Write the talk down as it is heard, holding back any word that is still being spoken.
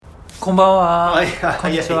こんばんは。はい、こ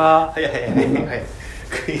んにちは。はい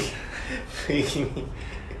食い気味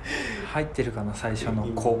入ってるかな、最初の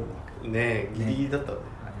子ね。ギリギリだったね。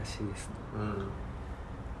怪しいですね。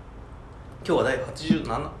今日は第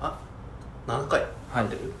87回入っ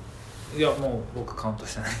てる？いや、もう僕カウント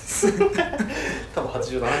してないです多分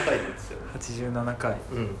87回なんですよ。87回。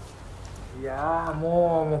いやー、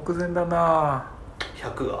もう目前だな。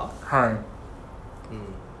100が？はい。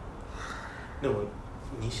でも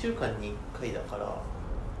2週間に1回だから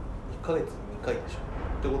1ヶ月に2回でしょ。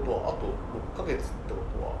ってことはあと6ヶ月ってこ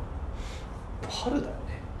とは春だよ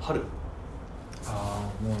ね。春。もう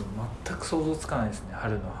全く想像つかないですね、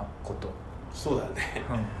春のこと。そうだよね、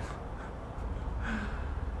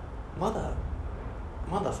まだ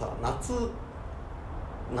さ、夏は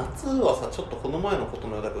さ、ちょっとこの前のこと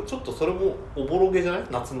のようだけど、ちょっとそれもおぼろげじゃない？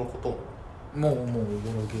夏のことももうお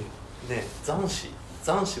ぼろげね。残暑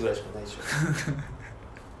ぐらいしかないでしょ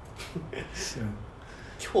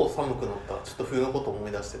今日寒くなったらちょっと冬のこと思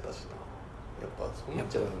い出してたしな。やっぱそうなっ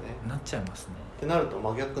ちゃうよね。なっちゃいますね。ってなると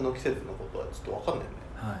真逆の季節のことはちょっと分かんないよね。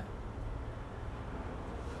はい。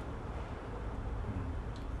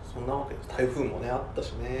そんなわけで台風もねあった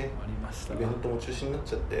しね。ありました。イベントも中止になっ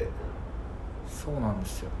ちゃって。そうなんで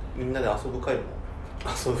すよね。みんなで遊ぶ会って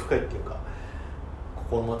いうか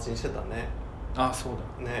心待ちにしてたね。あ、そう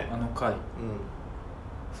だね。あの会、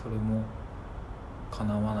それも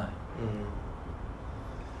叶わない。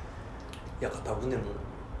屋形船も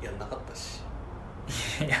やんなかったし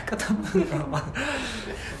屋形船は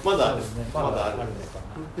まだあるね。まだあるのかな。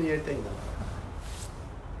本当にやりたいんだ。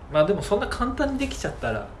まあでもそんな簡単にできちゃっ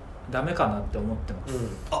たらダメかなって思ってます。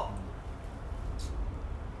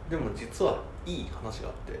でも実はいい話が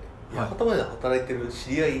あって、屋形船で働いてる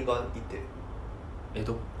知り合いがいて。江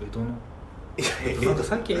戸のなんか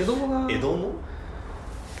最近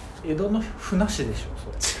江戸の船市でしょ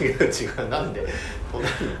それ。違うなんで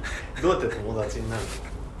どうやって友達になるの？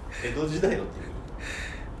江戸時代のって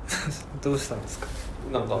どうしたんですか？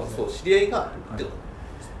なんかそう知り合いが、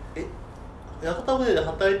屋形船で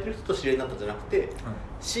働いてる人と知り合いになったんじゃなくて、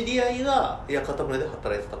知り合いが屋形船で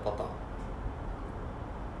働いてたパターン。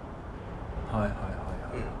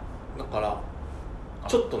だから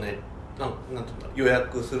ちょっとね、なんていうんだ、予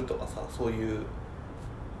約するとかさ、そういう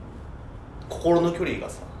心の距離が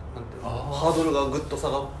さ、なんていうの、ハードルがぐっと下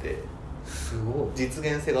がって、すごい実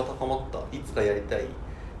現性が高まった。いつかやりたい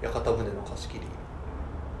屋形船の貸し切り。や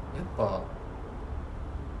っぱ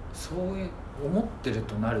そういう思ってる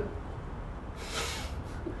となる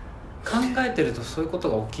考えてるとそういうこ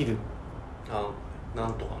とが起きる。な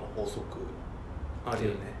んとかの法則あるよ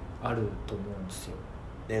ね。あると思うんですよ。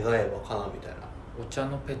願えば叶うみたいな。お茶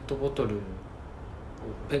のペットボトル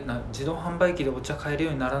自動販売機でお茶買えるよ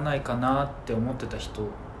うにならないかなって思ってた人いる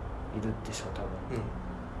でしょ多分、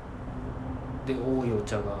で多いお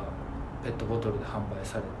茶がペットボトルで発売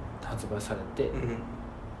されて、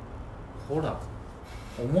ほら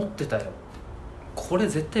思ってたよ、これ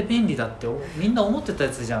絶対便利だってみんな思ってたや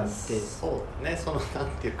つじゃんって。そうだね。なん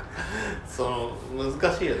ていうか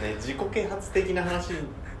難しいよね。自己啓発的な話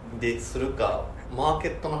でするかマーケ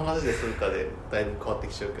ットの話でするかでだいぶ変わって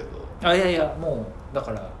きちゃうけど。いやもうだ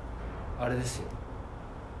からあれですよ、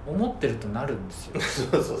思ってるとなるんですよ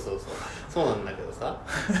そうなんだけどさ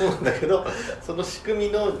その仕組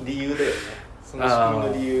みの理由だよね。その仕組み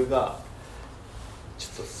の理由がちょ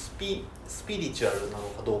っとスピリチュアルなの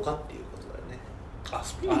かどうかっていうことだよね。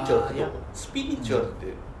スピリチュアルってどう？スピリチュアルって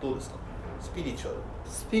どうですか？スピリ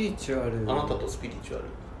チュアルあなたとスピリチュアル。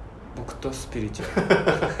僕とスピリチュア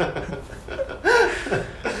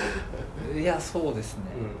ルいやそうですね、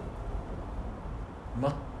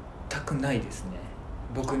全くないですね。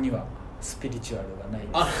僕にはスピリチュアルがないで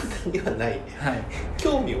す。あなたにはない、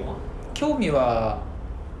興味は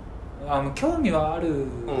ある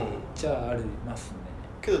じゃありますね、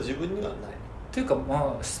けど自分にはないというか、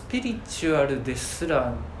スピリチュアルです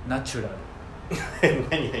らナチュラル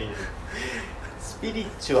何スピリ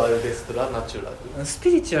チュアルですらナチュラル。ス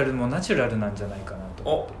ピリチュアルもナチュラルなんじゃないかなと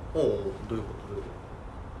思って。どういうこ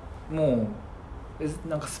ともう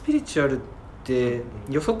なんかスピリチュアルって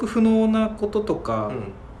予測不能なこととか、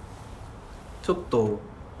ちょっと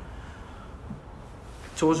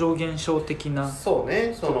超常現象的なこ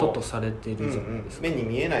ととされているじゃないですか。目に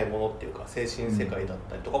見えないものっていうか精神世界だっ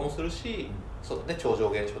たりとかもするし、そうだね、超常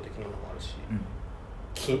現象的なのもあるし、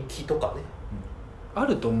気とかね、あ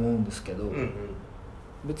ると思うんですけど、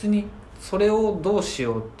別にそれをどうし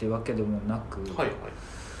ようっていうわけでもなく、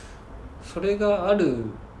それがある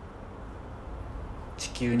地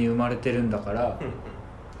球に生まれてるんだから、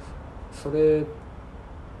それ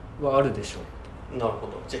はあるでしょう。なるほ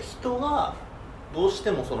ど。じゃあ人がどうし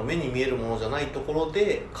てもその目に見えるものじゃないところ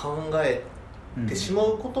で考えてしま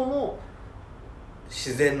うことも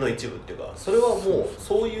自然の一部っていうか、それはもう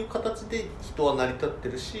そういう形で人は成り立って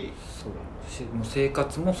るし、もう生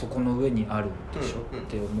活もそこの上にあるでしょ、っ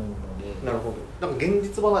て思うので。なるほど。なんか現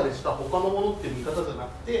実離れした他のものっていう見方じゃな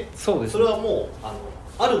くて、そうです、それはもう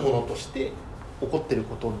あるものとして起こってる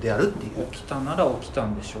ことであるっていう。起きたなら起きた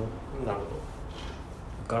んでしょ。なるほ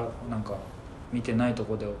ど。がなんか見てないと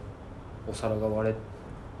こでお皿が割れ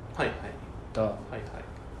た、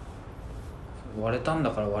割れたんだ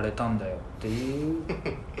から割れたんだよっていうこ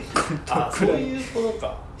とくらいそういうこと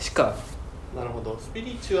かしか。なるほど。スピ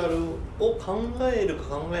リチュアルを考える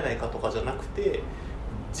か考えないかとかじゃなくて、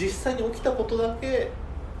実際に起きたことだけ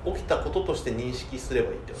起きたこととして認識すれ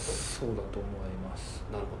ばいいってこと。そうだと思います。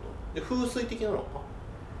なるほど。で風水的なのか。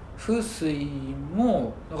風水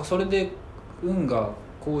もなんかそれで運が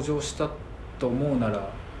向上したと思うなら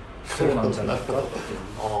そうなんじゃないかっていう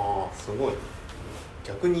ああ、すごい。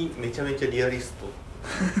逆にめちゃめちゃリアリスト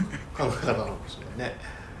考え方なのかもしれないね。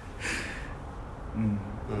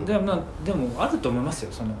でもあると思います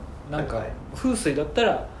よ。そのなんか風水だった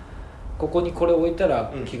らここにこれ置いた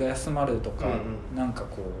ら気が休まるとか、なんか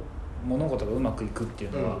こう物事がうまくいくってい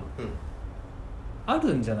うのはあ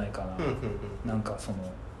るんじゃないかな。なんかその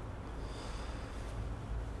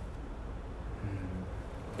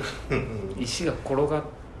石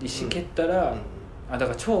蹴ったら、だか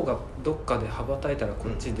ら蝶がどっかで羽ばたいたらこ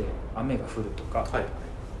っちで雨が降るとか、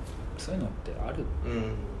そういうのってある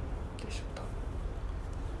でしょ。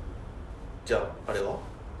じゃああれは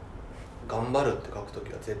頑張るって書くと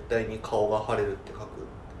きは絶対に顔が晴れるって書く、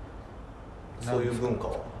そういう文化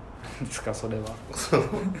は何ですかそれは。そ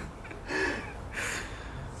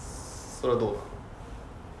れはどうなの。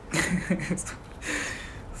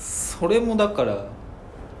それもだから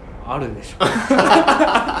あるでしょ。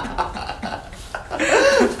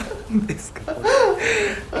何ですかこ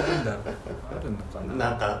れ。なんだろう、あるのかな。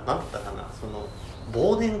なんだったかな、その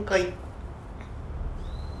忘年会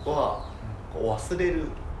は忘れる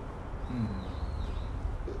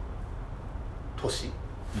年を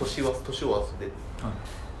忘れる、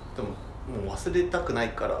でももう忘れたくない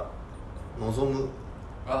から望む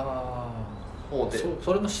方で、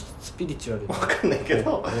それのスピリチュアル分かんないけ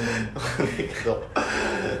ど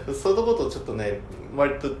そういうことをちょっとね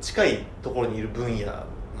割と近いところにいる分野な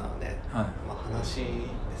ね、話で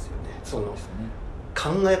すよね。そうですね。考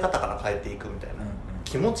え方から変えていくみたいな、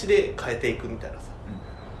気持ちで変えていくみたいなさ、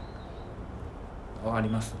あり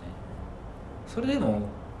ますね。それでも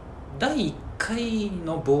第1回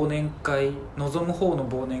の忘年会、望む方の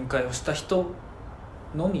忘年会をした人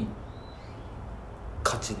のみ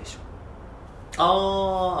勝ちでしょ。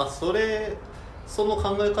その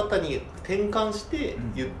考え方に転換して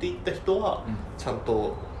言っていった人は、ちゃん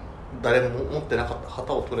と誰も持ってなかった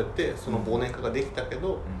旗を取れてその忘年会ができたけ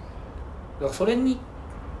ど、だからそれに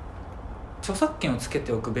著作権をつけ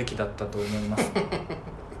ておくべきだったと思います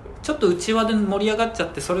ちょっと内輪で盛り上がっちゃ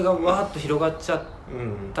ってそれがわーっと広がっちゃっ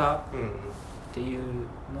たっていう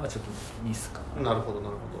のはちょっとミスかな。なるほどな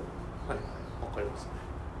るほど。はい、わかりますね。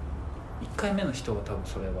1回目の人は多分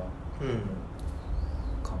それは、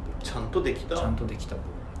完璧ちゃんとできた忘年。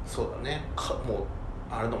そうだね。もう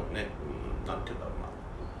あれだもんね、なんていうんだろうな、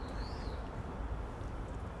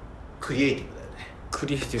クリエイティブだよね。ク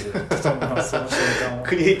リエイティブその瞬間は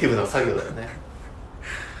クリエイティブな作業だよね。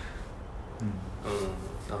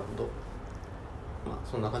なるほど。まあ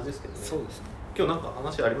そんな感じですけどね。そうですね。今日なんか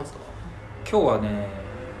話ありますか。今日はね、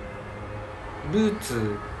ルー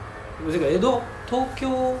ツ、東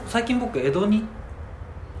京、最近僕江戸に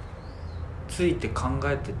ついて考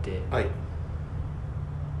えてて、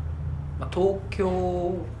東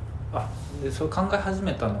京でそれ考え始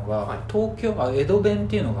めたのが、東京江戸弁っ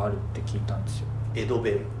ていうのがあるって聞いたんですよ。江戸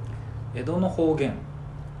弁、江戸の方言、い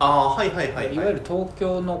わゆる東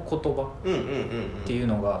京の言葉っていう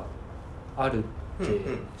のがあるって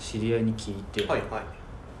知り合いに聞いて、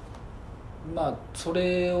そ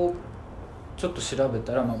れをちょっと調べ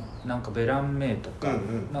たら、なんかベラン名とか、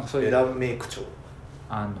なんかそういうベラン名口調、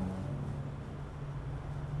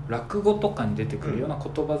落語とかに出てくるような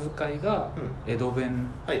言葉遣いが江戸弁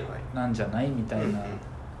なんじゃないみたいな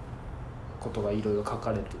ことがいろいろ書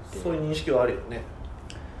かれてて、そういう認識はあるよね。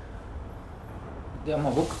で僕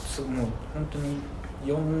もう本当に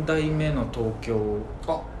4代目の東京っ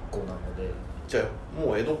子なので、じゃあ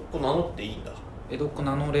もう江戸っ子名乗っていいんだ。江戸っ子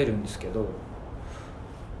名乗れるんですけど、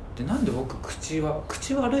でなんで僕口悪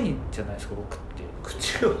いんじゃないですか。僕って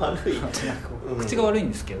口悪い口が悪いん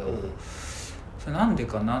ですけど、それなんで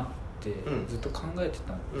かなってずっと考えて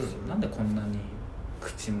たんですよ。なんでこんなに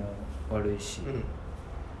口も悪いし、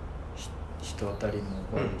人人当たりも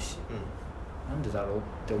悪いし、なんでだろうっ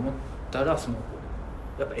て思ったら、その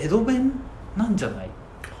やっぱ江戸弁なんじゃない、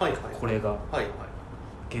はいはい、これが、はいはい、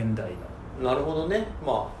現代の。なるほどね。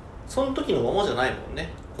まあその時のままじゃないもんね。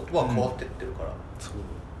言葉は変わってってるから。そう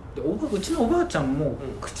で、うちのおばあちゃんも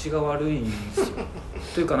口が悪いんですよ、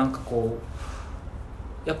というかなんかこ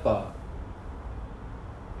うやっぱ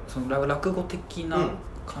その落語的な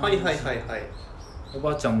感じ、はいはいはいはい。お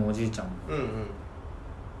ばあちゃんもおじいちゃんも、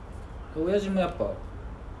親父もやっぱ、ま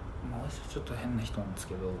あ、親父ちょっと変な人なんです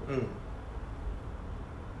けど、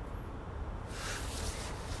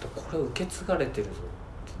これ受け継がれてるぞっ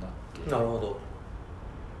てなって、なるほど。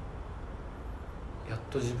やっ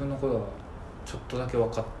と自分のことがちょっとだけ分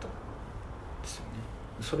かったんですよね。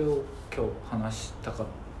それを今日話したかっ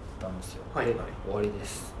たんですよ。はいはい、終わりで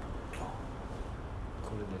す。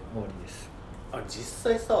これで終わりです。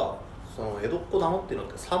実際さ、その江戸っ子名乗ってるの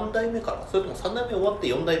って3代目から、それとも3代目終わって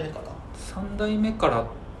4代目から？ 3代目から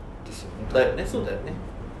ですよね。だよね、そうだよね。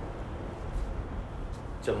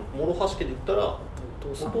じゃあ諸橋家で言ったらお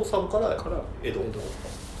父さんから江戸。い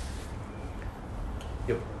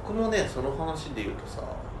や、僕もね、その話で言うとさ、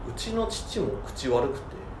うちの父も口悪くて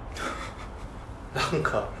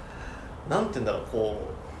なんて言うんだろう、こ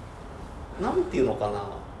うなんていうのかな、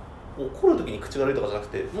怒る時に口悪いとかじゃなく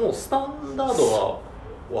て、もうスタンダード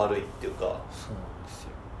が悪いっていうか、そうなんですよ。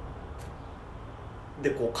で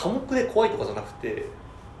こう寡黙で怖いとかじゃなくて、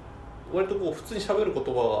割とこう普通に喋る言葉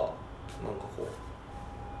がなんかこう、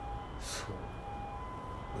そう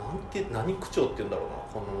何口調って言うんだろうな、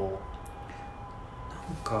この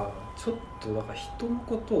なんかちょっとだから人の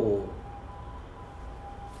ことを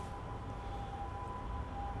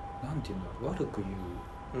なんていうんだろう、悪く言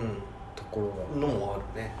うところがのもあ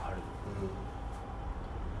るね。ある、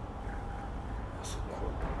あそこ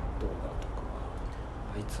どうだとか、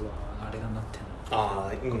あいつはあれがなってんの、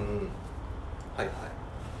はいはい、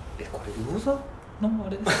これ魚座のあ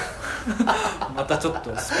れまたちょっ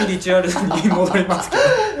とスピリチュアルに戻りますけど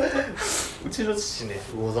うちの父ね、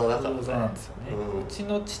魚座だからね。魚座なんですよね、うち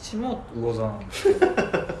の父も魚座なんですけど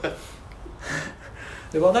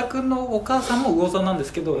で和田君のお母さんも魚座なんで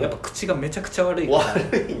すけど、やっぱ口がめちゃくちゃ悪いから。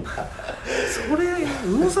悪いんだ。それ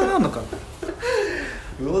魚座なのかな。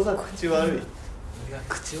魚座口悪い。いや、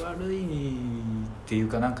口悪いっていう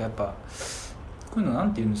か、なんかやっぱこういうのな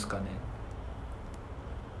んて言うんですかね、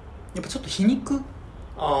やっぱちょっと皮肉っ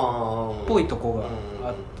ぽいとこが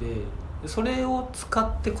あって、それを使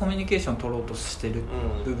ってコミュニケーションを取ろうとしてる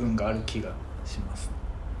部分がある気がします、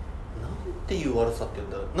なんていう悪さっていうん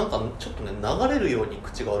だろう、なんかちょっとね、流れるように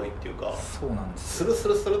口が悪いっていうか、そうなんです。スルス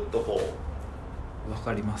ルスルっとこう、分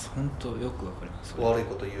かります、本当よく分かります。悪い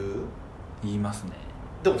こと言いますね。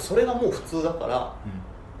でもそれがもう普通だから、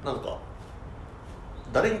なんか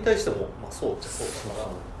誰に対しても、まあそうっちゃそうだか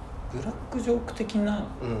ら、ブラックジョーク的な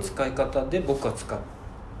使い方で僕は使っ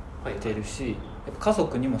てるし、やっぱ家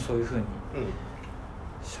族にもそういう風に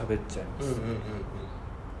喋っちゃいます。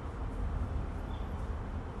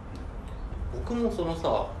僕もその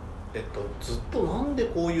さ、ずっとなんで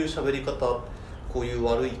こういう喋り方、こういう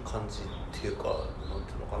悪い感じっていうか、なん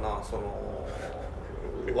ていうのかな、その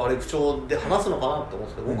悪い口調で話すのかなって思うんで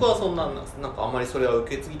すけど、僕はそんな、なんかあんまりそれは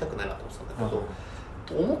受け継ぎたくないなと思ってたんだけど、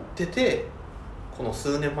と思ってて、この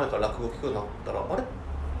数年前から落語聞くようになったら、あれ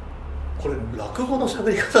これ落語の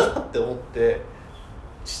喋り方だって思って、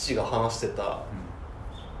父が話してた、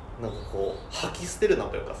なんかこう吐き捨てるな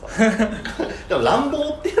というかさでも乱暴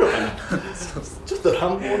っていうのかなちょっと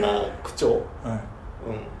乱暴な口調、はい、本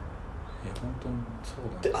当にそう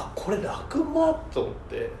だ、ね、で、これ落語だと思っ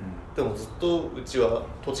て、でもずっとうちは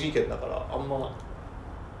栃木県だからあんま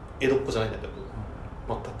江戸っ子じゃないんだけど、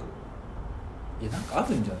全く。いや、なんかあ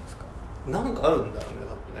るんじゃないですか。なんかあるんだよね、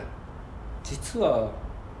多分ね。実は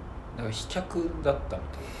なんか飛脚だった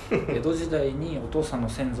みたいな江戸時代にお父さんの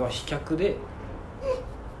先祖は飛脚で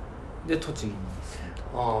栃木に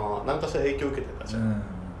何かしら影響を受けてたじゃん、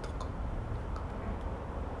とか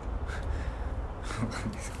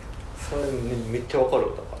それ、ね、めっちゃわかる。だ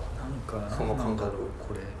からなんかその感覚、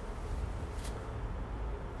これ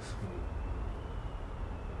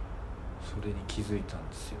それに気づいたん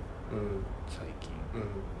ですよ、最近、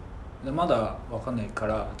でまだわかんないか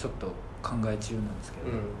らちょっと考え中なんですけど、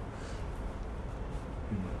こ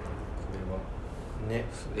れはね、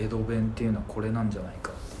江戸弁っていうのはこれなんじゃない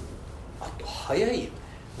かっていう。あと早いよね、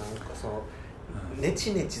なんかその、ネ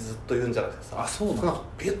チネチずっと言うんじゃなくてさ、そうなんだ、なんか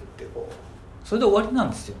ビュッてこう、それで終わりな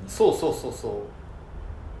んですよね。そうそうなんですよね。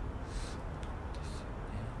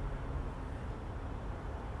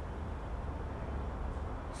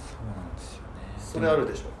それある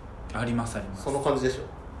でしょ。ありますあります。その感じでしょ。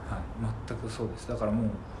はい、全くそうです。だからもう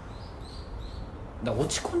だから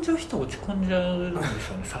落ち込んじゃう人は落ち込んじゃうんでしょ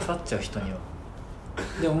うね刺さっちゃう人には。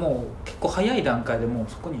でももう結構早い段階でもう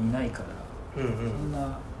そこにいないから、そん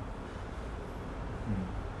な、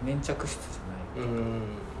粘着質じゃない。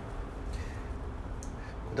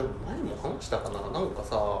でも前も話したかな、なんか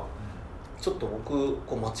さ、ちょっと僕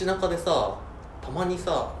こう街中でさ、たまに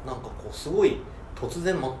さ、なんかこうすごい突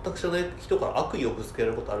然全く知らない人から悪意をぶつけら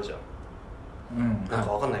れることあるじゃん。なん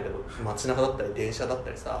かわかんないけど、街中だったり電車だった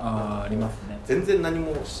りさ、ありますね。全然何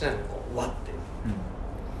もしてないのにこうわって、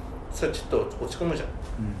それちょっと落ち込むじゃん。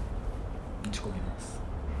落ち込みます。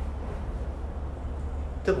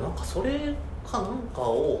でもなんかそれかなんか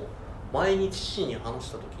を毎日父に話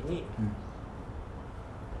した時に、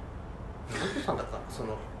何て言ったんだかな、そ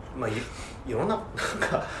のまあ世の中なん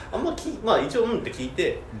かあんままあ一応って聞い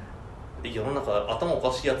て、世の中頭おか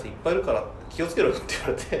しいやついっぱいいるから気をつけろよって言わ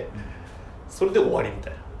れて、それで終わりみた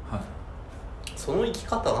いな、その生き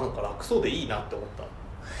方なんか楽そうでいいなって思った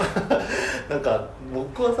なんか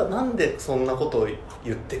僕はさ、なんでそんなことを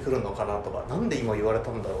言ってくるのかなとか、なんで今言われ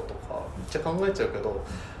たんだろうとかめっちゃ考えちゃうけど、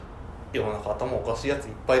世の中頭おかしいやつい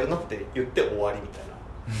っぱいいるなって言って終わりみたい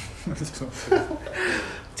な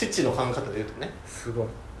父の考え方で言うとね、すごい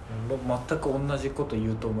全く同じこと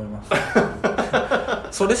言うと思いま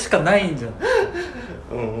すそれしかないんじゃない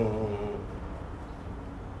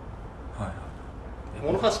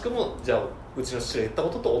諸橋君もじゃあうちの父が言ったこ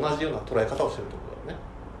とと同じような捉え方をしてるってことだよ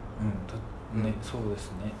ね。そうで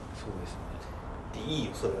すね。でいい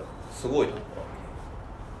よ、それはすごいなんか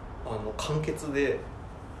簡潔で、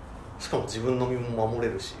しかも自分の身も守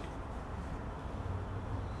れるし、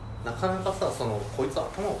なかなかさ、そのこいつ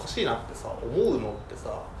頭おかしいなってさ思うのってさ、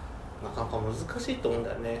なかなか難しいと思うん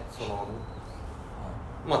だよね。その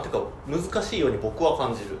まあてか難しいように僕は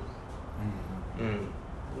感じる。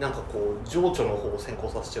なんかこう情緒の方を先行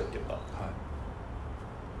させちゃうっていうか、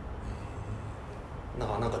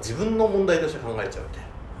なんか自分の問題として考えちゃうみたい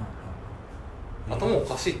な、頭お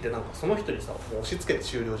かしいってなんかその人にさもう押し付けて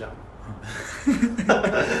終了じゃん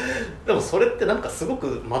でもそれってなんかすご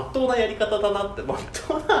く真っ当なやり方だなって、真っ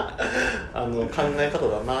当な考え方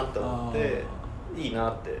だなって思って、いいな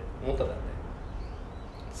って思ったんだよね。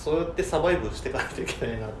そうやってサバイブしていかないといけ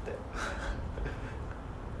ないなって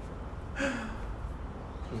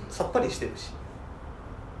さっぱりしてるし。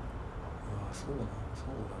そうだな。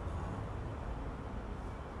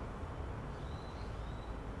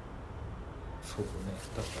そうね。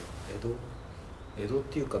だから江戸っ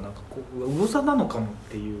ていうか、なんかこう魚座なのかもっ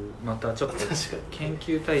ていう、またちょっと研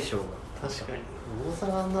究対象が確かに魚座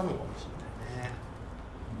なのかもしれないね。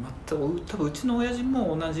多分うちの親父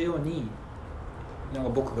も同じように、なんか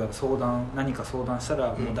僕が何か相談した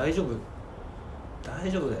ら、もう大丈夫だ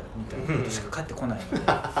よみたいなことしか返ってこないので、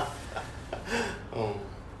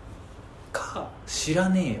か知ら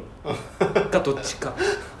ねえよかどっちか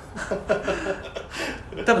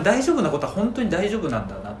多分大丈夫なことは本当に大丈夫なん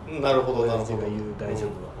だな。なるほどなるほど。親父が言う大丈夫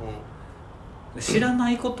は、知ら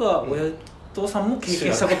ないことは父さんも経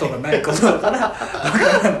験したことがないことだから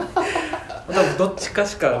多分どっちか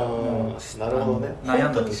しかもうなるほどね。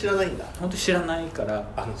本当に知らないんだ。本当に知らないから、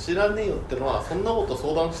知らねえよってのはそんなこと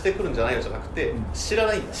相談してくるんじゃないよじゃなくて、知ら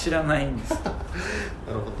ないんだ。知らないんですなる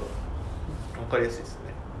ほど、分かりやすいですね。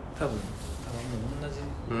多分もう同じ、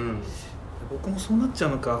僕もそうなっちゃ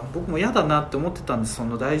うのか。僕も嫌だなって思ってたんです。そ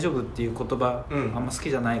の大丈夫っていう言葉、あんま好き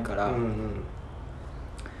じゃないから、やっぱ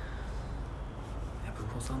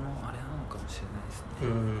魚座のあれなのかもしれないですね。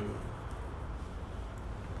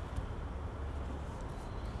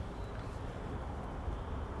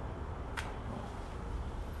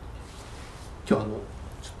今日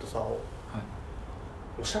ちょっとさ、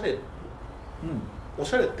おしゃれ、お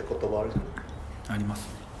しゃれって言葉あるじゃない。あります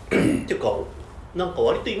ねっていうか、なんか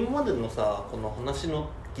割と今までのさ、この話の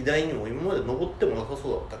議題にも今まで登ってもなさそ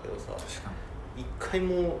うだったけどさ、確かに一回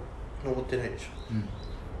も登ってないでしょ。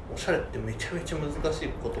おしゃれってめちゃめちゃ難しい言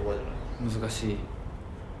葉じゃない。難し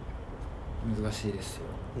いですよ。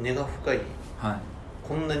根が深い、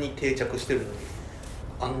こんなに定着してるのに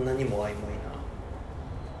あんなにも曖昧な、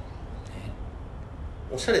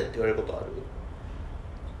おしゃれって言われることあ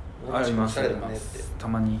る？あります。た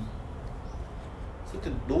まに。それって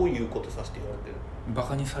どういうことさせて言われてる？バ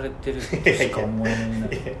カにされてるとしか思えない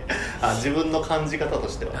自分の感じ方と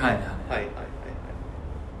しては、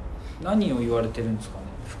何を言われてるんですかね。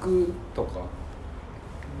服とか。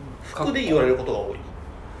服で言われることが多い。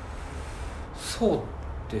そう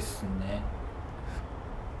ですね。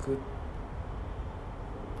服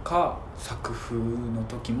か作風の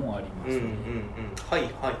時もありますね。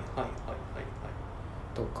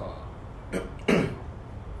とかあ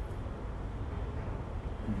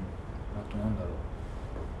となんだろ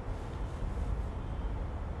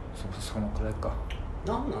そのくらいか。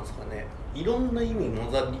なんなんですかね、いろんな意味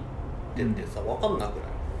混ざっててさ、分かんなくな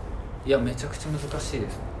い？いやめちゃくちゃ難しいです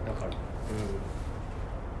ね。だから、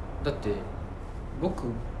だって僕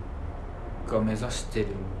が目指してる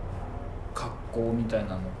格好みたいな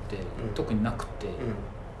のって特になくて、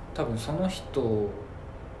多分その人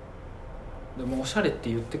でもおしゃれって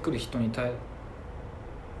言ってくる人に対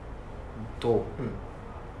と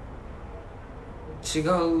違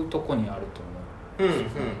うとこにあると思う。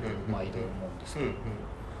まあいろいろ思うんですけど、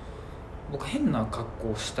僕変な格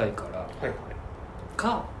好をしたいから、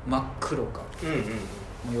か真っ黒か、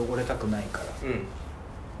もう汚れたくないから、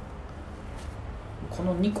こ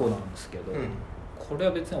の2個なんですけど、これ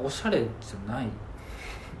は別におしゃれじゃない。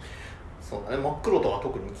そうだね、真っ黒とは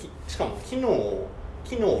特にしかも機能を重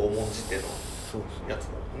んじてのやつ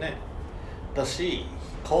だもんね。だし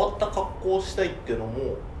変わった格好をしたいっていうの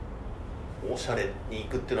もおしゃれに行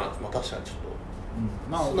くっていうのは、まあ、確かにちょっと、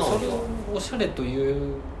まあそれをおしゃれとい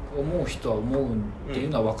う思う人は思うっていう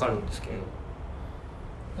のは分かるんですけど、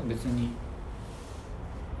別に、ね、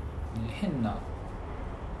変な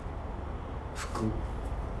服、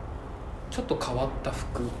ちょっと変わった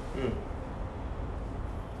服と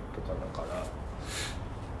かだから、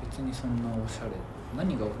別にそんなおしゃれ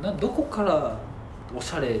どこからお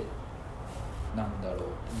しゃれなんだろう、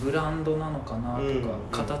ブランドなのかなとか、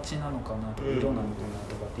形なのかなとか、色なのかな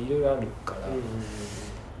とかっていろいろあるから、ど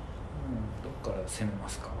っから攻めま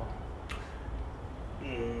すか？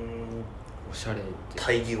おしゃれって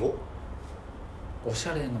対義語？おし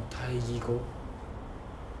ゃれの対義語っ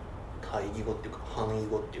ていうか反義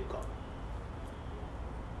語っていうか、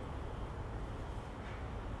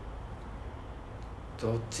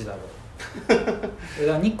どっちだろう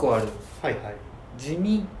2個ある。はいはい。地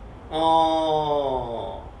味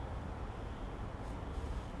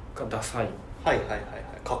かダサい。はい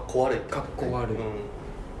かっこ悪い、かっこ悪い、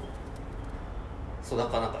そうだ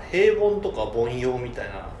からなんか平凡とか凡庸みたい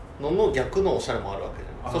なのの逆のおしゃれもあるわけじ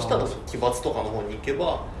ゃない。そしたら奇抜とかの方に行け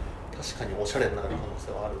ば確かにおしゃれになる可能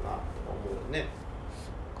性はあるなと思うよね。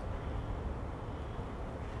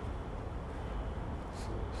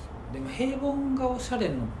でも平凡がおしゃれ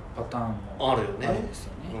のパターンもあるよね。あるんです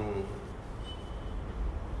よね。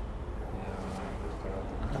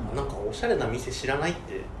なんかおしゃれな店知らないっ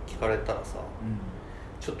て聞かれたらさ、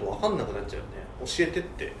ちょっと分かんなくなっちゃうよね。教えてっ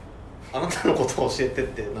て、あなたのことを教えてっ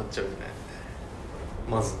てなっちゃうよね、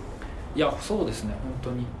まず。いやそうですね、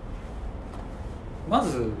本当にま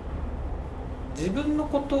ず自分の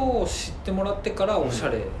ことを知ってもらってからおしゃ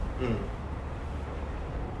れ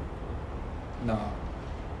な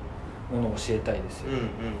ものを教えたいですよ。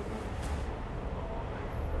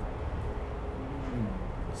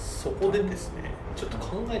そこでですね、ちょっと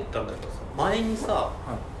考えてたんだけどさ、前にさ、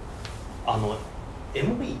エ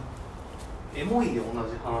モいで同じ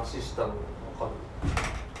話したの分かる？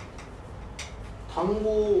単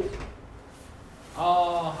語を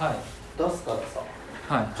出すからさ、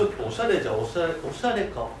ちょっとおしゃれかおしゃれ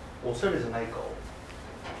じゃないかを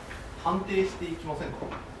判定していきませんか？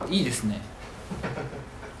いいですね。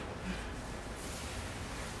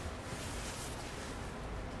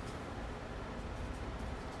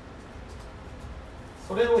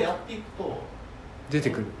それをやっていくと出て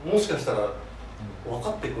くる。もしかしたら分か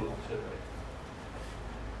ってくるかもしれ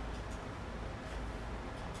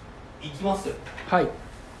ない。いきますよ。はい。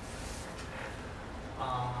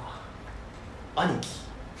兄貴。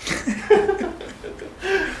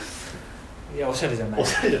いやおしゃれじゃない。お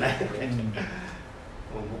しゃれじゃないよね。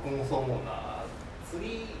僕もそう思うな。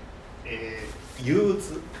次、憂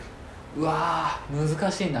鬱。うわー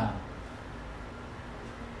難しいな。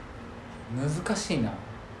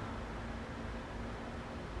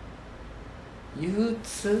憂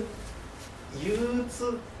鬱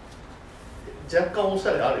若干おし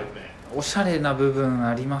ゃれあるよね。おしゃれな部分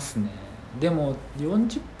ありますね。でも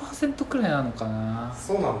 40% くらいなのかな。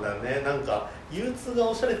そうなんだよね。なんか憂鬱が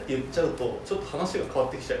おしゃれって言っちゃうとちょっと話が変わ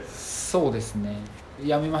ってきちゃう。そうですね、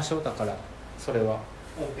やめましょう。だからそれは、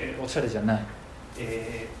おしゃれじゃない。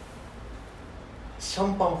シャ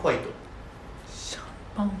ンパンファイト。シャン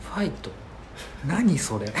パンファイト何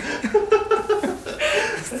それ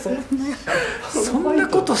そんな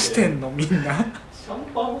ことしてんのみんな。シャン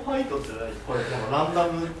パンファイトって何？これラン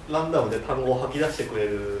ダムで単語を吐き出してくれ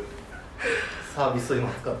るサービスを今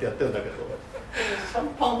使ってやってるんだけど、シャン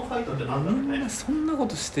パンファイトって何だろうね。みんなそんなこ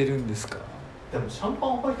としてるんですか？でもシャンパ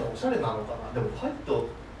ンファイトはおしゃれなのかな。でもファイト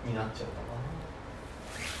になっちゃうかな。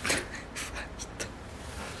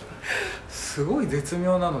すごい絶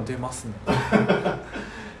妙なの出ますね。シ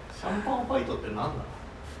ャンパンファイトって何だ？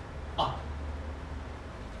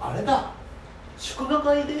あれだ、祝賀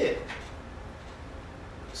会で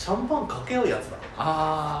シャンパンかけ合うやつだ。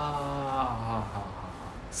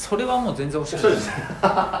それはもう全然おしゃれですねよかった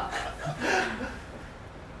よ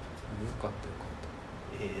かっ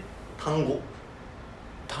た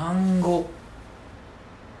単語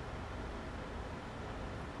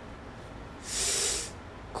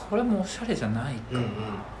これもおしゃれじゃないかな。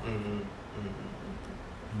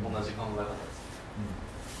同じ考え方で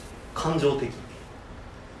す、感情的。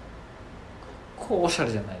こうおしゃれ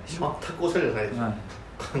じゃないでしょ。全くおしゃれじゃないでしょ、はい、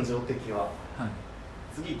感情的は、はい、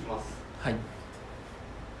次いきます。はい。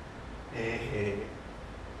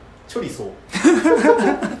チョリソー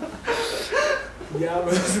いや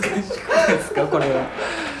難しくないですかこれは。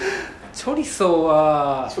チョリソ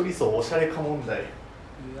ーおしゃれか問題。い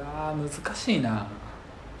や難しいな。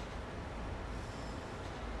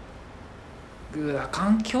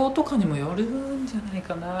環境とかにもよるんじゃない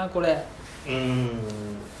かなこれ。チ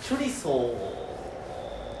ョリソー、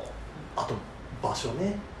あと場所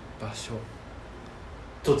ね。場所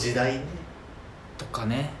と時代ね。とか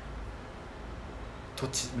ね。土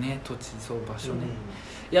地そう場所ね、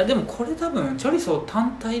いやでもこれ多分チョリソー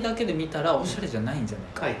単体だけで見たらおしゃれじゃないんじゃ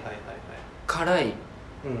ないか、辛い、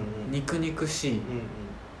肉々しい、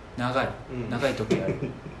長い時ある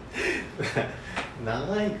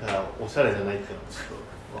長いからおしゃれじゃないっていうのはちょっ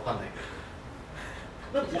と分かんない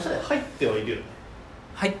けど、でもおしゃれ入ってはいるよね。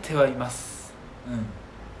入ってはいます、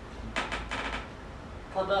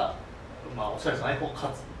ただまあおしゃれじゃない方が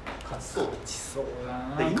勝ちそうだ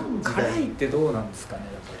な。辛いってどうなんですかね。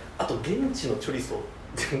あと現地のチョリソー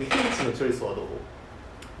はどう？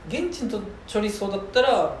現地のチョリソーだった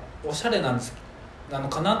らおしゃれなの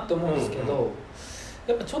かなって思うんですけど、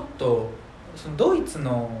やっぱちょっとそのドイツ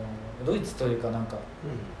というかなんか、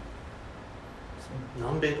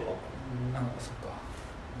南米とかなんかそっか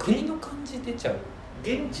国の感じ出ちゃう。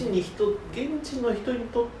現地の人に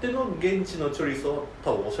とっての現地のチョリソーは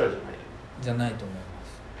多分おしゃれじゃないと思います。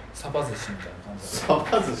サバ寿司みたいな感じ。サ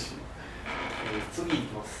バ寿司、次い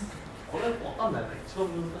きます。これ分かんないな、一番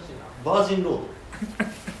難しいな。バージンロード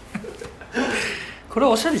これ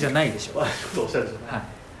はおしゃれじゃないでしょ。おしゃれじゃない、はい。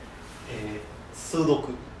数読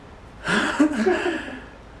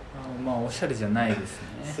まあおしゃれじゃないですね。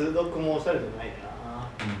数読もおしゃれじゃないな、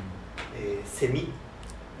セミ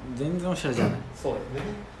全然おしゃれじゃない、そうだよ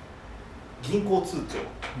ね。銀行通帳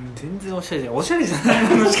全然おしゃれじゃない。おしゃれじゃない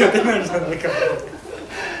ものしか出ないじゃないか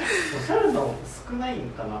おしゃれなの少ないん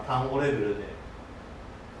かな、単語レベルで。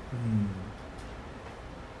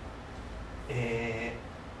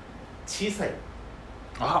小さい。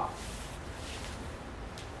難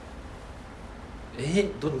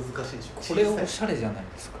しいでしょ。これおしゃれじゃない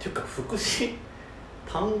ですか。っていうか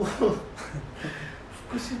単語の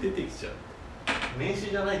副詞出てきちゃう。名詞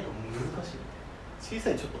じゃないと難しい。小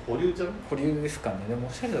さいちょっと保留じゃん。保留ですかね。でもお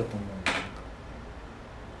しゃれだと思う。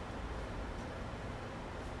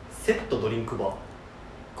セットドリンクバー。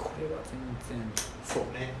これは全然そう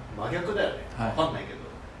ね、真逆だよね、分かんないけど、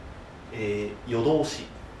夜通し。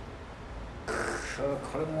こ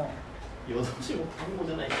れも夜通しも単語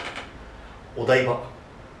じゃない。お台場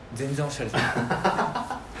全然おしゃれじゃない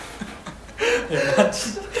マ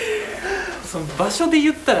ジでその場所で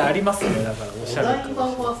言ったらありますね。だからおしゃれ。お台場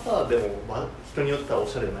はさ、でも人によってはお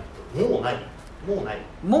しゃれな人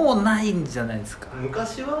もうないんじゃないですか。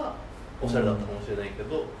昔はおしゃれだったかもしれないけ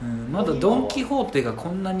ど、まだドン・キホーテがこ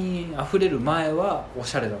んなに溢れる前はお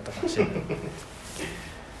しゃれだったかもしれない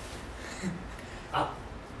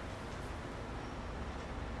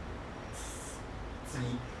次、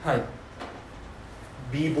はい。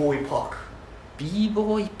b ボーイパーク。b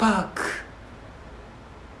ボーイパーク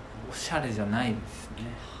おしゃれじゃないですね。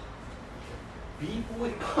 b ボー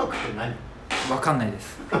イパークって何？わかんないで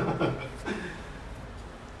す何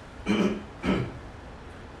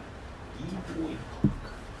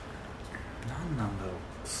なんだろう。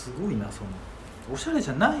すごいな。そのおしゃれ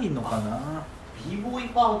じゃないのかな。 b ボーイ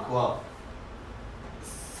パークは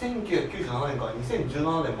1997年から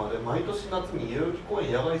2017年まで毎年夏に代々木公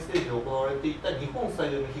園野外ステージで行われていた日本最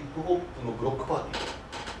大のヒップホップのブロックパーティー。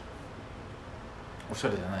おしゃ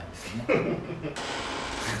れじゃないですね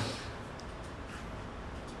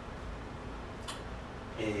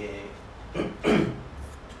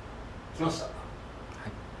来ました、はい、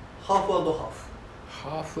ハーフ&ハーフ。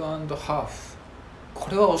ハーフ&ハーフ、こ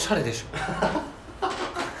れはおしゃれでしょ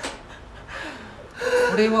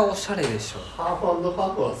これはおしゃれでしょ。ハーフ&ハ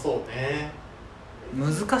ーフはそうね、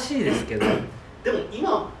難しいですけどでも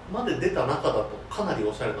今まで出た中だとかなり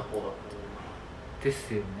おしゃれな方だと思うな。で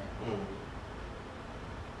すよね、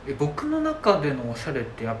僕の中でのおしゃれっ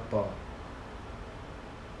てやっぱ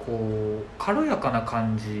こう軽やかな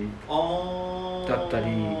感じだった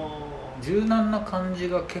り、柔軟な感じ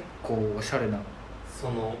が結構おしゃれな、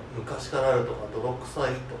その昔からあるとか泥臭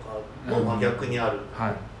いとかの真逆にある、は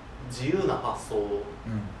い、自由な発想、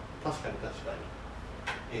確かに確か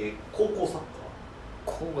に、高校サッカー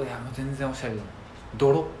こう、いやもう全然おしゃれじゃない。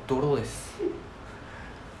泥です。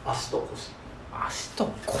足と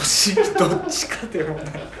腰どっちかでもない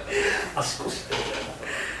足腰ってこ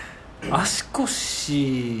とやな。足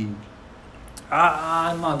腰、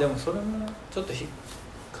まあでもそれもちょっと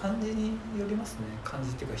感じによりますね。感じ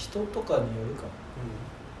っていうか人とかによるかも、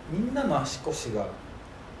みんなの足腰が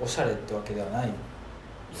おしゃれってわけではない。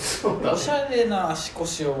そうだね、おしゃれな足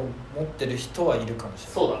腰を持ってる人はいるかもしれ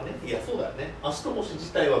ない。そうだね、いやそうだよね。足と腰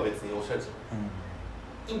自体は別におしゃれじゃな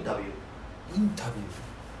い、インタビュー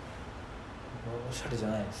おしゃれじゃ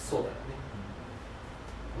ないです。そうだよね、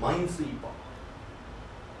マインスイーパーも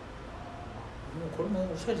うこれも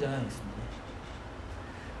おしゃれじゃないですね。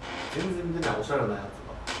全然出ないおしゃれなやつ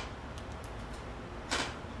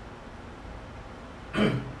が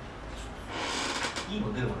いい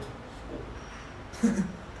の出るのねやっ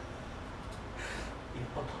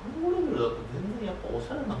ぱ単語レベルだと全然やっぱおし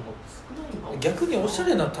ゃれなのって少ないのかも。逆におしゃ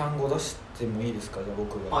れな単語出してもいいですか？じゃあ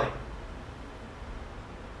僕が、はい、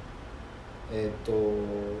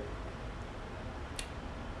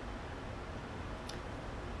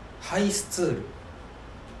ハイスツール。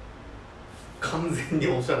完全に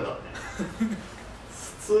おしゃれだね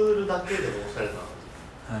スツールだけでもおしゃれなのに、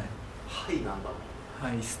はいなんだろう、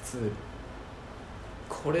ハイスツール、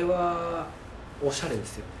これはおしゃれで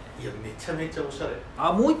すよね。いやめちゃめちゃおしゃれ。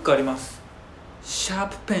もう一個あります。シャー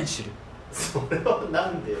プペンシル。それはな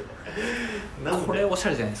んでこれおしゃ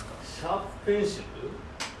れじゃないですか。シャープペンシル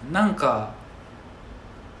なんか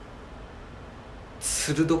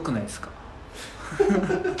鋭くないですか？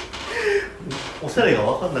おしゃれが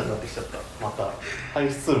分かんなくなってきちゃった。またハイ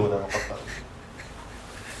スツールまで分かっ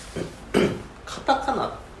たカタカ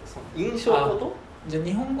ナ、その印象のこと。じゃあ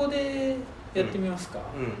日本語でやってみますか？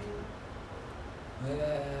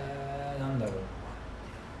なんだろう。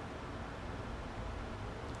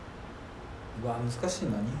難しいな。日本語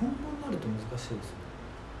になると難しいです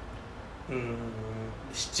ね。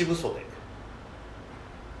七分袖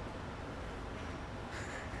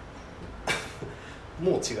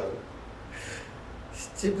もう違う。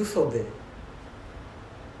七分袖、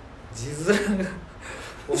字面が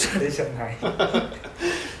おしゃれじゃない七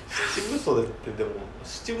分袖ってでも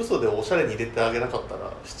七分袖をおしゃれに入れてあげなかった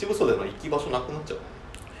ら七分袖の行き場所なくなっちゃうね。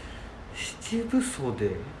七分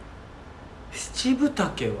袖、七分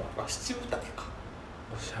丈は七分丈か、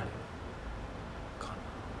おしゃれか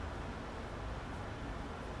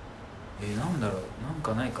な。なんだろう、なん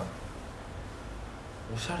かないかな。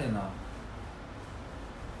おしゃれな、だ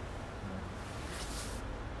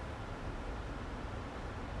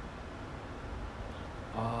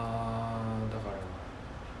から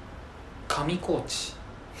上高地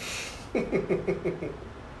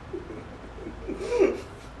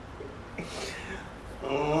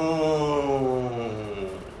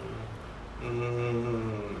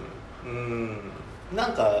な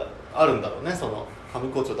んかあるんだろうね、その上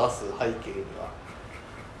高地を出す背景には。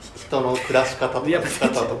人の暮らし方とか生き方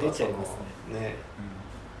とか、出ちゃいますね。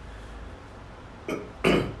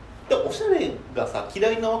でおしゃれがさ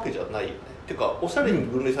嫌いなわけじゃないよね。っていうかおしゃれに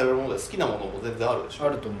分類されるもので好きなものも全然あるでしょ。あ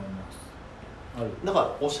ると思います。ある。だか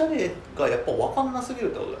らおしゃれがやっぱ分かんなすぎ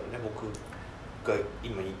るってことだよね、僕が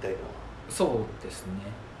今言いたいのは。そうですね。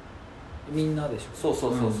みんなでしょ。そ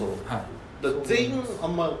う、はい、だから全員あ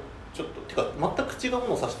んまちょっとてか全く違うも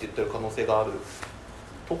のを指して言ってる可能性がある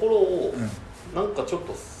ところを、なんかちょっ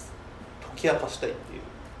と解き明かしたいっていう。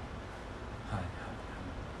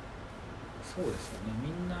そうですよね。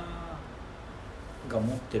みんなが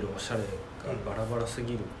持ってるおしゃれがバラバラす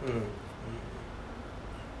ぎる。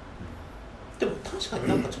でも確かに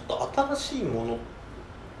なんかちょっと新しいもの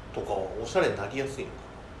とかはおしゃれになりやすいの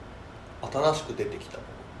かな。新しく出てきたもの、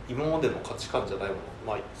今までの価値観じゃないも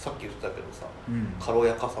の、さっき言ってたけどさ、軽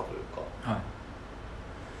やかさというか、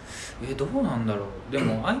どうなんだろう。で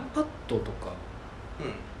も iPad とか、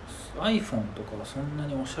iPhone とかはそんな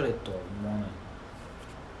におしゃれとは思わない。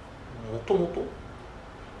もともと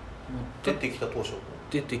出てきた当初。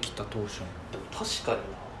でも確かに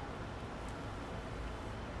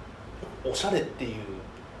な、おしゃれっていう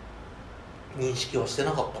認識はして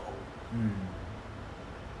なかったかも。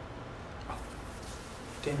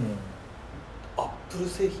でもアップル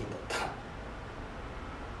製品だった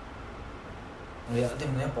ら、いやで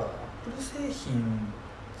もやっぱアップル製品っ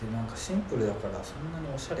てなんかシンプルだからそんなに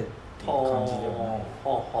おしゃれっていう感じではない。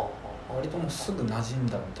割ともうすぐ馴染ん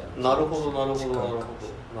だみたいな。なるほど。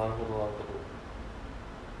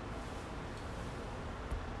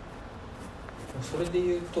それで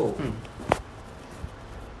言うと、うん、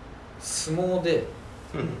相撲で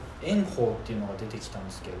うん、炎鵬っていうのが出てきたん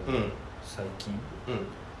ですけど、うん、最近、うん、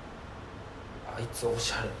あいつお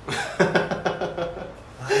しゃれあ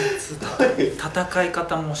いつ戦い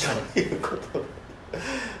方もおしゃれということ、うん、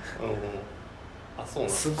あ、そうな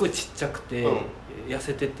んですすごいちっちゃくて、うん、痩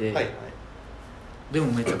せてて、はいはい、で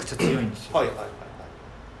もめちゃくちゃ強いんですよ、はいはいはい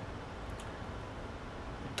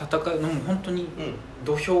戦いのもう本当にはい、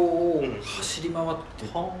土俵を走り回って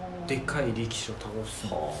はでかい力士を倒すんですけ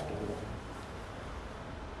ど、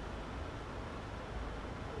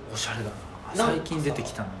おしゃれだな、最近出て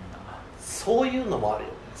きたのにな。そういうのもあるよ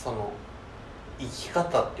ね、その生き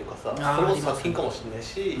方っていうかさ、それも作品かもしれない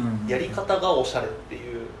し、うん、やり方がおしゃれって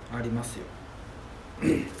いうありますよ。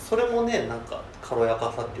それもね、なんか軽や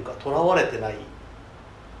かさっていうか、とらわれてない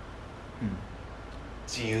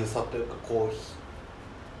自由さというか、こう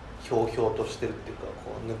ひょうひょうとしてるっていうか、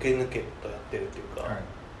こう抜け抜けとやってるっていうか、はい、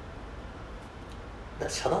だか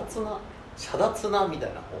ら遮奪なみた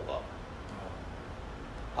いな方が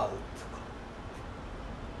合うっていうか、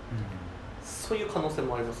そういう可能性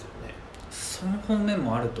もありますよね。その方面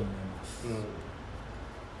もあると思います、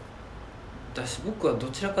だし僕はど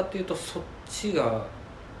ちらかというとそっちが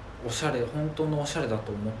おしゃれ、本当のおしゃれだ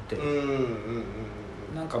と思ってる、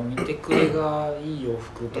なんか見てくれがいい洋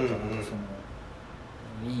服とか、なんかその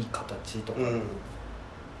いい形とかっ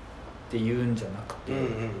ていうんじゃなくて、や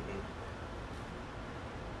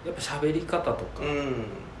っぱ喋り方とか、ね、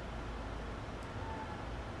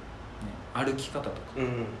歩き方とか、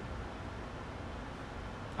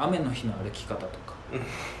雨の日の歩き方とか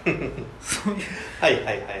そういうはいはい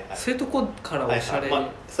はいはい、そういうとこからおしゃれ、はいはい、ま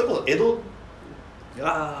あ、それこそ江戸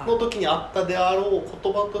の時にあったであろう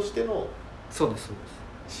言葉としての、そうですそう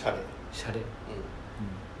です、シャレ、シャレ、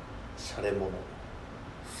シャレもの、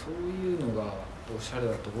そういうのがおしゃれ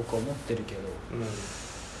だと僕は思ってるけど、ね、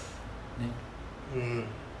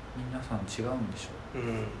皆さん違うんでしょう、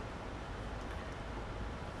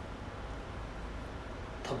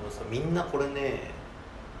多分さ、みんなこれね、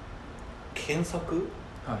検索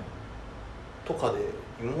とかで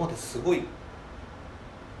今まですごい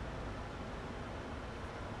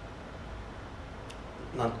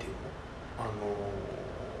なんていうの、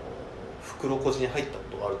袋小路に入ったこ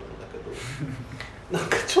とがあると思うんだけどなん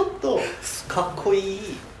かちょっとかっこいい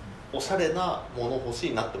おしゃれなもの欲し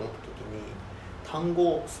いなって思った時に、単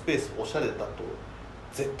語スペースおしゃれだと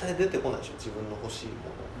絶対出てこないでしょ、自分の欲しいも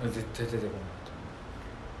の。絶対出てこない。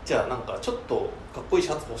じゃあなんかちょっとかっこいいシ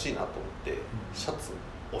ャツ欲しいなと思って、シャツ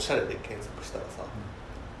おしゃれで検索したらさ、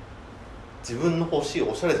自分の欲しい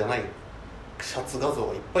おしゃれじゃないシャツ画像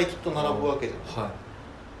がいっぱいきっと並ぶわけじゃない、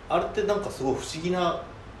あれってなんかすごい不思議な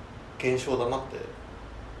現象だなって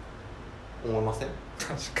思いません？確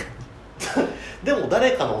かにでも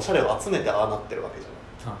誰かのおしゃれを集めてああなってるわけじゃ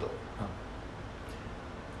ない、きっと、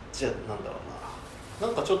じゃあなんだろうな、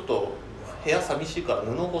なんかちょっと部屋寂しいから布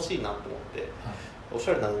欲しいなと思って、おし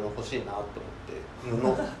ゃれな布欲しいなと思っ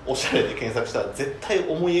て布おしゃれで検索したら絶対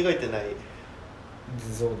思い描いてない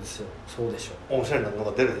そうですよ、そうでしょう、おしゃれな布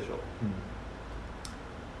が出るでしょ、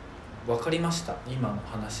分かりました、今の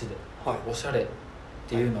話で、おしゃれっ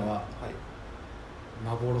ていうのは、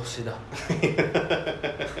幻だ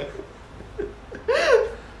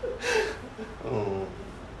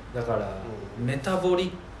だから、メタボリ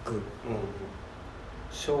ック、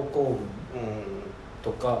症候群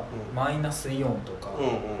とか、マイナスイオンとか、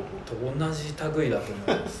と同じ類だと思い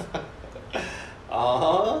ます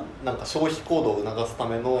なんか消費行動を促すた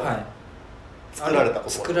めの、作られた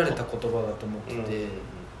言葉だと思ってて、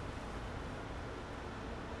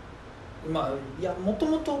まあいや、もと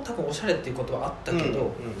もと多分おしゃれっていうことはあったけ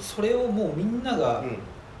ど、それをもうみんなが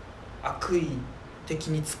悪意的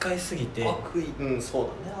に使いすぎて、そうだね、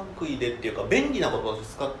悪意でっていうか便利な言葉を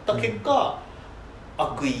使った結果、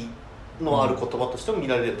悪意のある言葉としても見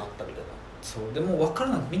られるようになったみたいな、そうでも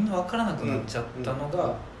みんな分からなくなっちゃったの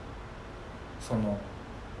が、その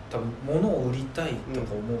多分物を売りたいと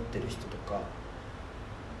か思ってる人とか、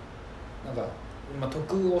なんか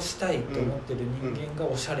得をしたいと思ってる人間が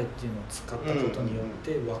おしゃれっていうのを使ったことによっ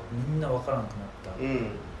てみんな分からなくなったん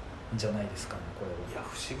じゃないですかね、これは。い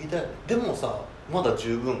や不思議だよね。でもさ、まだ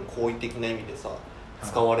十分好意的な意味でさ、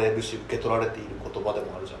使われるし受け取られている言葉で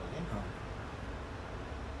もあるじゃな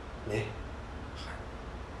い、ね、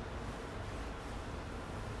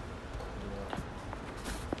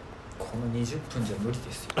この20分じゃ無理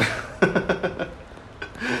ですよ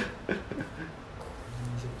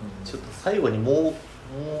ちょっと最後にもう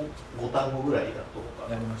5単語ぐらいやっとこうか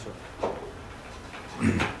な。やりましょう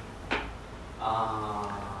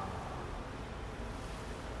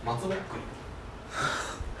松ぼっくり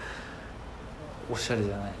おしゃれ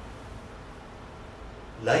じゃない。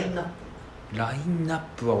ラインナップ。ラインナッ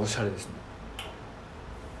プはおしゃれですね。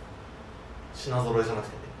品揃えじゃなく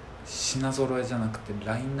てね。品揃えじゃなくて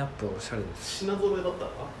ラインナップはおしゃれです。品揃えだった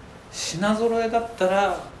ら品揃えだった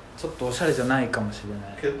らちょっとおしゃれじゃないかもしれ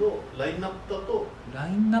ないけど、ラインナップだとラ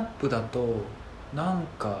インナップだとなん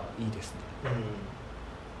かいいですね。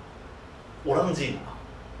オランジーナ。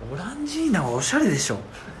オランジーナはおしゃれでしょ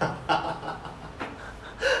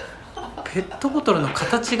ペットボトルの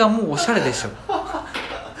形がもうおしゃれでしょ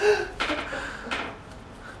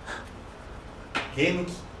ゲーム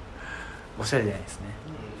機。おしゃれじゃないですね、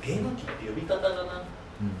ゲーム機って呼び方がな、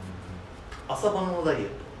朝バナナダイエッ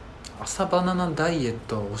ト。朝バナナダイエッ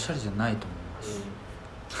トはおしゃれじゃないと思います、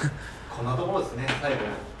こんなところですね。最後の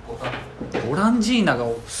ボタン。オランジーナが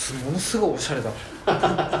ものすごいおしゃれだ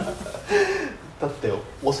だって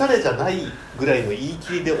おしゃれじゃないぐらいの言い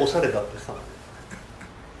切りでおしゃれだってさ、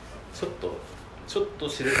ちょっと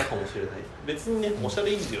知れたかもしれない。別にね、おしゃ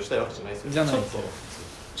れいじりをしたいわけじゃないですよ。じゃないですよ。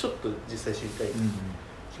ちょっと実際知りたい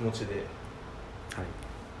気持ちで、はい。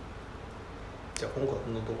じゃあ今回はこ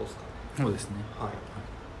んなとこですかね。そうですね。はい。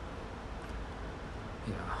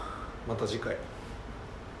いや、また次回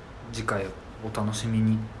お楽しみ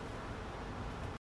に。